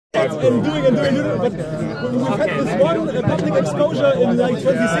and doing. But we've had this one public exposure in like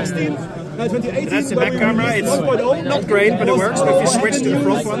 2016. 2018, that's the back camera. It's 1.0, not great, but it works. But if you switch to the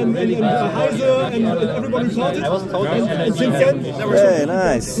front one, and Heise and everyone reported. And since then, very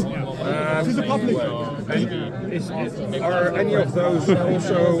nice. To the public. Are any of those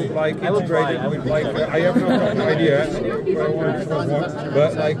also like integrated with like I have no idea,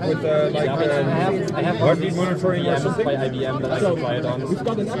 but like with heartbeat monitoring or something? By IBM that I can try it on. We've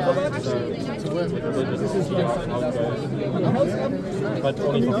got an app for that. This is but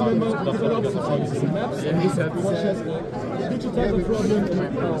only for maps. And this watch has digital problem.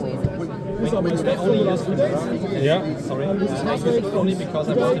 These are my stats for the last 2 days. Yeah. Sorry. Only because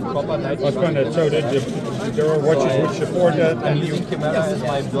I was in proper night. I was going to show that there are watches which support that, and you.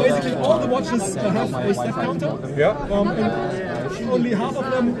 Basically, all the watches have a step counter. Yeah. And only half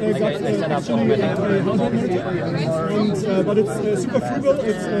of them got actually a hardware monitor. But it's super frugal.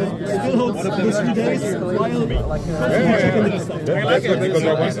 It still holds the 3 days while checking the stuff. That's good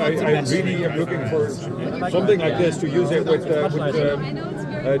because I really am looking for something like this to use it with the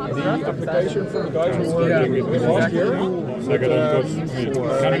application for the guys who were working with last year.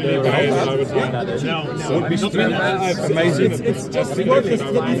 Would be amazing. It's just work that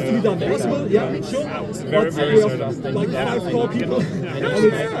needs to be done. Possible, yeah, sure. But we have like 5 core people, and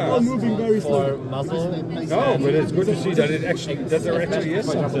it's all moving very slow. No, but it's good to see that there actually is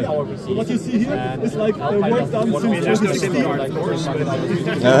something. So what you see here is like work done since 2016.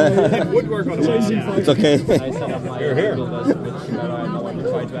 It's okay. You're here.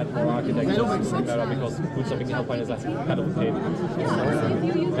 Try to add more architecture because bootstrapping in Alpine is kind of a pain.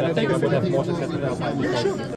 But I think I would have more success with Alpine because